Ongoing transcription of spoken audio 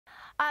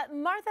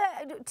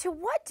Martha, to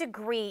what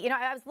degree,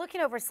 I was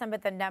looking over some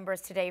of the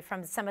numbers today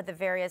from some of the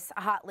various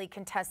hotly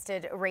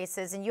contested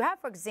races, and you have,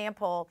 for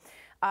example,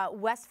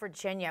 West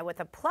Virginia with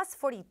a plus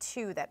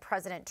 42 that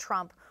President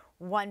Trump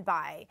won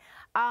by.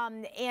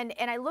 And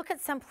I look at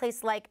some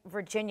place like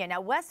Virginia.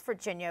 Now, West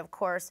Virginia, of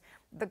course,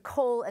 the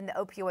coal and the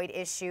opioid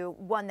issue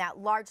won that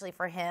largely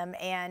for him.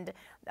 And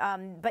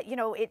but,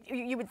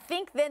 you would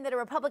think then that a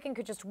Republican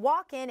could just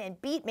walk in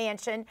and beat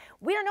Manchin.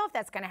 We don't know if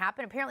that's going to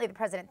happen. Apparently, the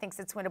president thinks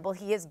it's winnable.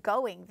 He is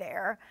going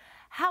there.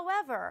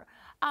 However,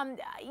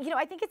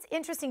 I think it's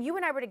interesting. You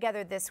and I were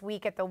together this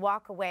week at the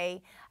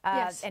Walkaway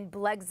Yes. and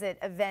Blexit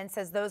events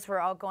as those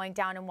were all going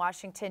down in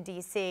Washington,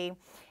 D.C.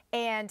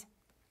 And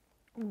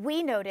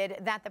we noted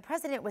that the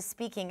president was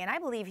speaking, and I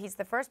believe he's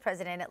the first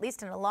president, at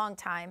least in a long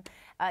time,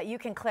 you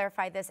can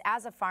clarify this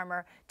as a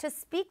farmer, to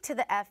speak to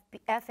the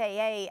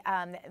FAA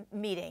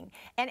meeting.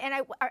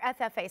 Or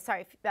FFA,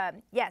 sorry,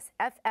 yes,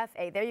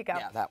 FFA, there you go.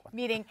 Yeah, that one.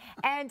 Meeting.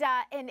 And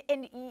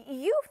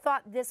you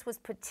thought this was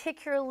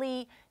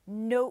particularly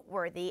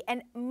noteworthy.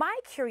 And my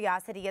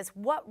curiosity is,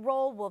 what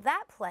role will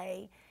that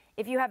play?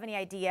 If you have any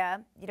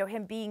idea,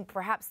 him being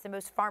perhaps the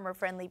most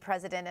farmer-friendly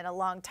president in a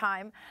long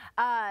time,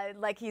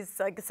 like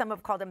some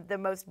have called him the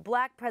most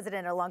black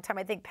president in a long time.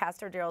 I think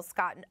Pastor Darrell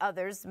Scott and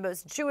others,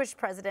 most Jewish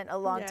president in a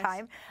long Yes.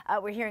 time.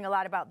 We're hearing a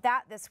lot about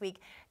that this week.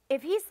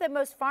 If he's the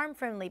most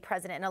farm-friendly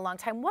president in a long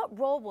time, what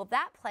role will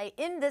that play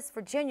in this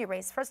Virginia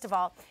race, first of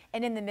all,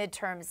 and in the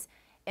midterms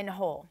in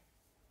whole?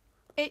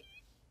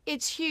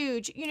 It's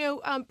huge.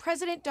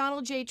 President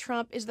Donald J.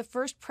 Trump is the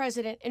first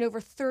president in over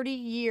 30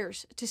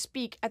 years to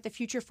speak at the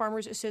Future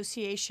Farmers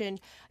Association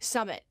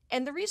Summit.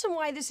 And the reason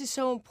why this is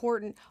so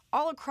important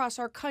all across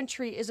our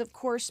country is, of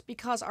course,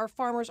 because our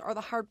farmers are the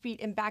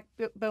heartbeat and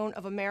backbone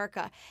of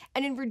America.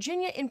 And in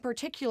Virginia in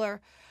particular,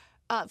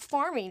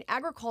 farming,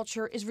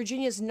 agriculture is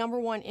Virginia's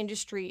 #1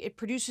 industry. It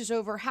produces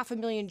over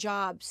 500,000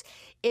 jobs.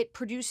 It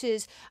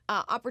produces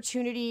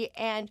opportunity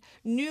and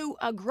new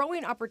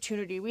growing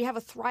opportunity. We have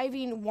a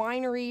thriving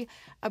winery,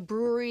 a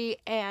brewery,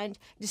 and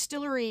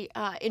distillery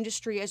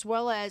industry, as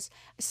well as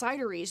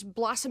cideries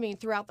blossoming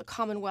throughout the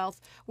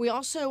Commonwealth. We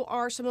also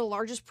are some of the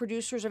largest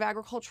producers of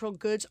agricultural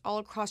goods all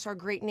across our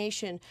great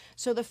nation.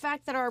 So the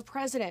fact that our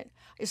president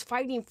is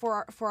fighting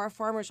for our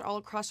farmers all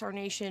across our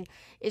nation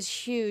is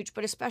huge,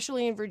 but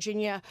especially in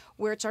Virginia,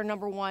 where it's our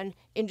 #1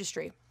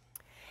 industry.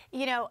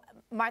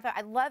 Martha,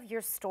 I love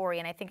your story,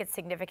 and I think it's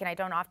significant. I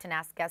don't often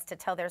ask guests to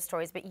tell their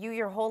stories, but you,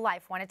 your whole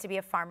life, wanted to be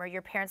a farmer.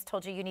 Your parents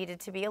told you needed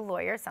to be a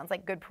lawyer. Sounds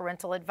like good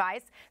parental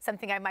advice,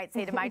 something I might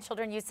say to my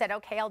children. You said,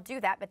 okay, I'll do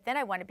that, but then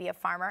I want to be a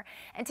farmer.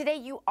 And today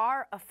you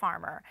are a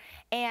farmer.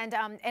 And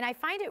I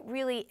find it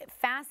really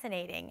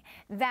fascinating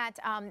that,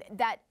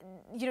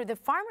 the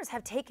farmers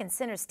have taken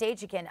center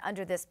stage again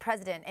under this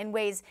president in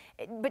ways,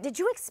 but did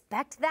you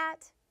expect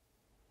that?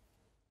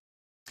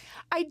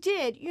 I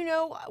did,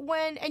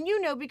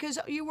 because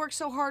you worked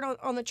so hard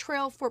on the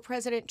trail for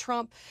President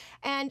Trump.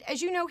 And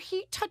as you know,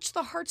 he touched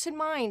the hearts and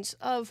minds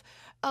of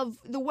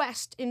the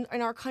West in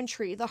our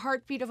country, the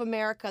heartbeat of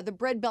America, the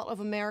bread belt of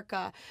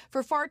America.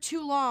 For far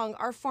too long,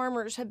 our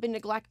farmers have been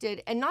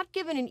neglected and not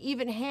given an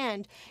even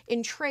hand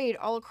in trade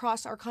all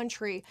across our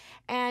country.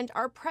 And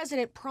our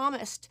president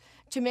promised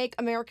to make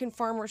American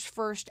farmers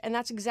first, and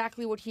that's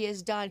exactly what he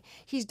has done.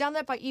 He's done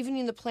that by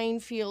evening the playing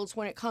fields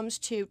when it comes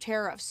to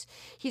tariffs.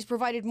 He's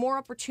provided more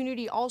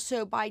opportunity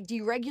also by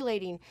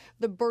deregulating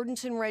the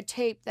burdensome red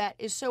tape that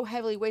weighs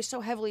so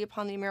heavily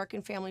upon the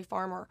American family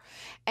farmer.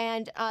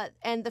 And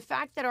the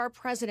fact that our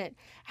president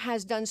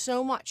has done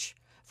so much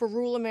for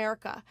rural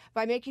America,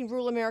 by making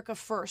rural America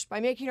first,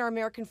 by making our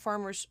American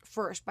farmers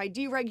first, by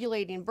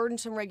deregulating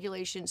burdensome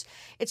regulations,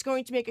 it's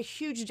going to make a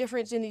huge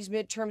difference in these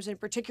midterms, and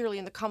particularly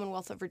in the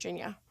Commonwealth of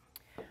Virginia.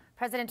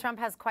 President Trump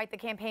has quite the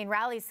campaign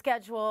rally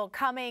schedule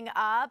coming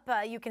up.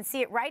 You can see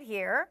it right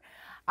here.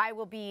 I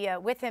will be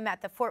with him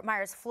at the Fort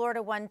Myers,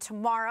 Florida one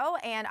tomorrow,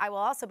 and I will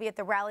also be at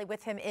the rally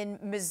with him in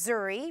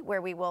Missouri,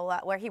 where he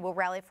will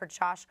rally for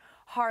Josh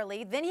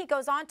Hawley. Then he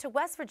goes on to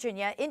West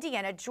Virginia,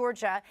 Indiana,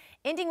 Georgia,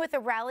 ending with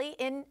a rally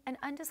in an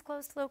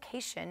undisclosed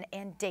location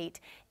and date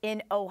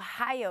in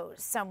Ohio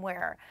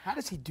somewhere. How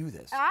does he do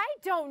this? I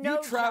don't know,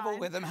 You travel John.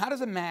 with him. How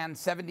does a man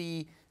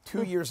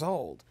 72 years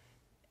old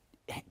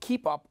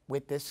keep up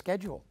with this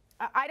schedule?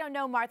 I don't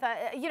know,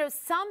 Martha.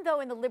 Some, though,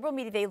 in the liberal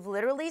media, they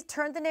literally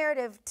turned the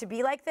narrative to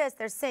be like this.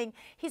 They're saying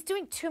he's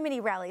doing too many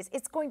rallies.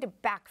 It's going to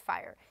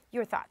backfire.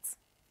 Your thoughts?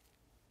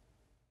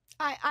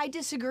 I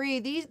disagree.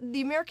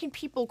 The American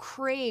people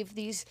crave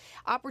these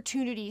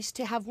opportunities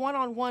to have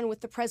one-on-one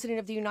with the President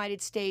of the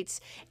United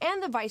States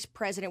and the Vice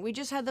President. We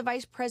just had the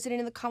Vice President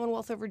in the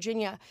Commonwealth of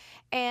Virginia.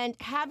 And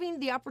having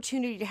the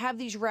opportunity to have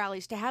these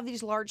rallies, to have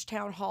these large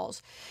town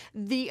halls,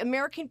 the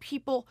American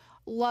people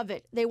love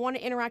it. They want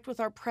to interact with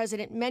our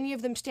president. Many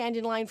of them stand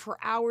in line for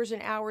hours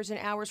and hours and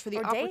hours for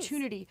the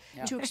opportunity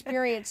to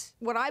experience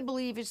what I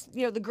believe is,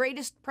 the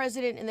greatest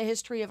president in the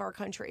history of our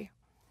country.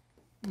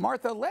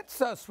 Martha,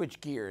 let's switch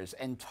gears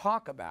and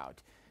talk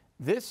about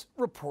this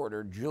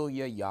reporter,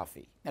 Julia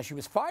Yaffe. Now, she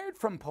was fired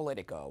from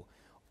Politico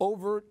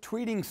over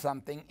tweeting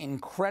something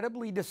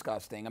incredibly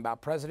disgusting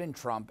about President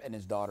Trump and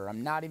his daughter.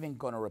 I'm not even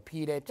going to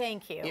repeat it.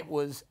 Thank you. It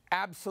was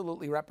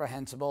absolutely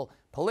reprehensible.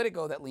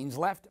 Politico that leans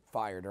left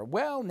fired her.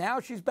 Well, now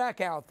she's back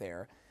out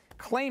there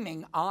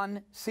claiming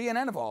on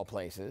CNN of all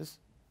places,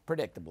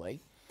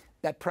 predictably,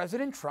 that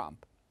President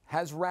Trump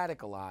has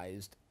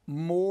radicalized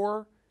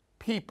more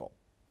people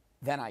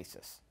than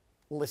ISIS.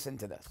 Listen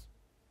to this.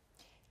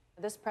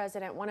 This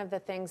president, one of the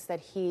things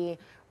that he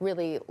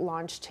really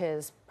launched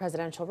his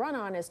presidential run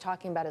on is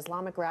talking about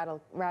Islamic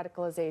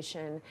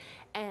radicalization.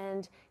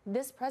 And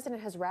this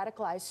president has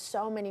radicalized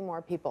so many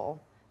more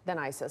people than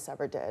ISIS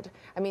ever did.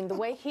 I mean, the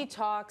way he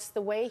talks,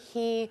 the way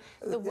he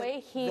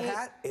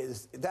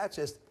That's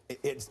just,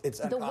 it's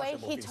the way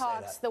he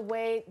talks, the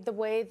way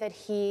that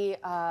he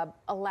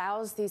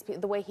allows these people,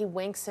 the way he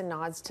winks and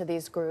nods to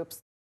these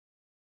groups.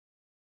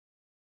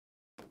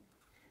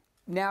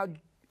 Now,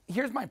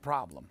 here's my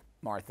problem,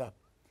 Martha.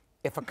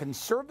 If a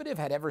conservative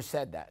had ever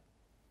said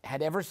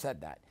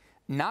that,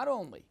 not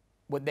only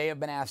would they have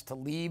been asked to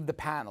leave the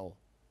panel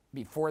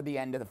before the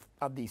end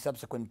of the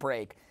subsequent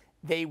break,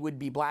 they would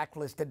be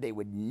blacklisted. They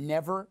would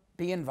never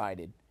be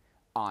invited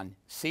on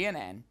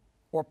CNN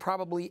or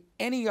probably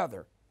any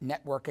other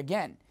network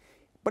again.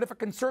 But if a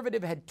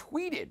conservative had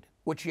tweeted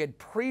what she had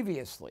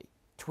previously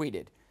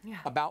tweeted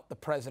about the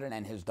president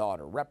and his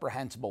daughter,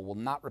 reprehensible, will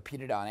not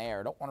repeat it on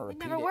air, don't want to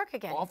repeat it work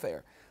again. off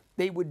air,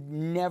 they would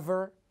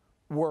never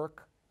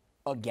work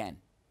again.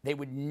 They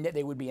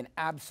would be an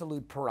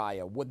absolute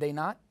pariah, would they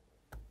not?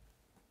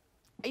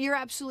 You're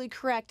absolutely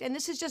correct. And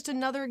this is just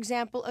another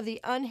example of the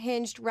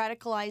unhinged,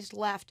 radicalized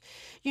left.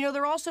 You know,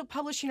 they're also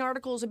publishing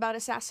articles about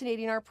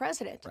assassinating our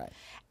president. Right.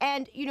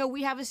 And, you know,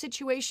 we have a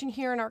situation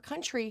here in our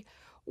country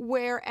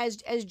where, as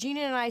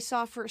Gina and I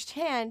saw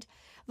firsthand,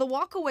 the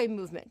walkaway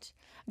movement.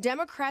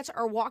 Democrats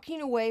are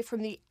walking away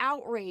from the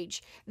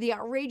outrage, the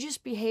outrageous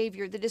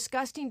behavior, the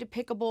disgusting,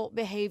 despicable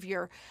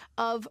behavior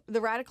of the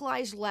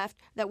radicalized left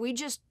that we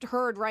just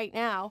heard right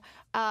now.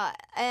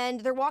 And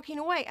they're walking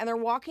away, and they're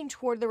walking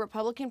toward the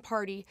Republican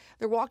Party.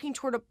 They're walking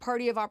toward a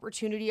party of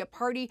opportunity, a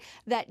party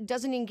that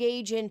doesn't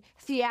engage in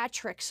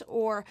theatrics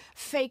or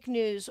fake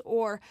news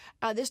or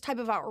this type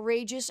of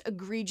outrageous,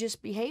 egregious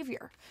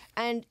behavior.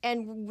 And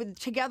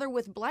together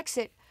with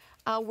Brexit,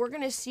 we're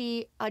going to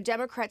see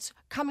Democrats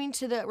coming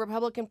to the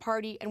Republican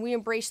Party, and we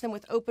embrace them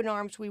with open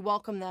arms. We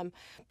welcome them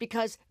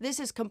because this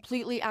is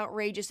completely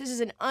outrageous. This is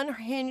an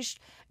unhinged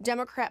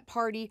Democrat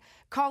Party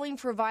calling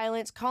for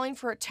violence, calling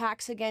for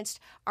attacks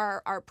against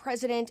our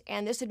president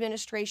and this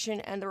administration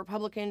and the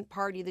Republican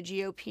Party, the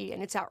GOP,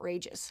 and it's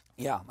outrageous.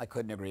 Yeah, I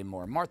couldn't agree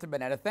more. Martha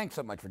Boneta, thanks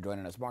so much for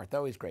joining us. Martha,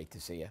 always great to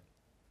see you.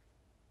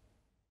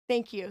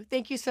 Thank you.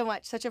 Thank you so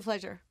much. Such a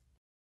pleasure.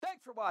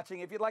 Thanks for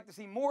watching. If you'd like to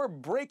see more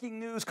breaking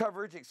news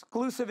coverage,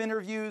 exclusive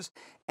interviews,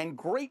 and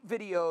great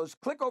videos,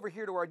 click over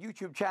here to our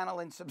YouTube channel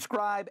and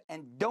subscribe.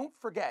 And don't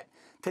forget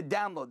to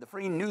download the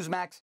free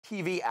Newsmax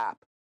TV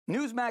app.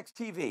 Newsmax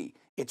TV,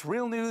 it's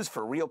real news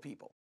for real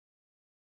people.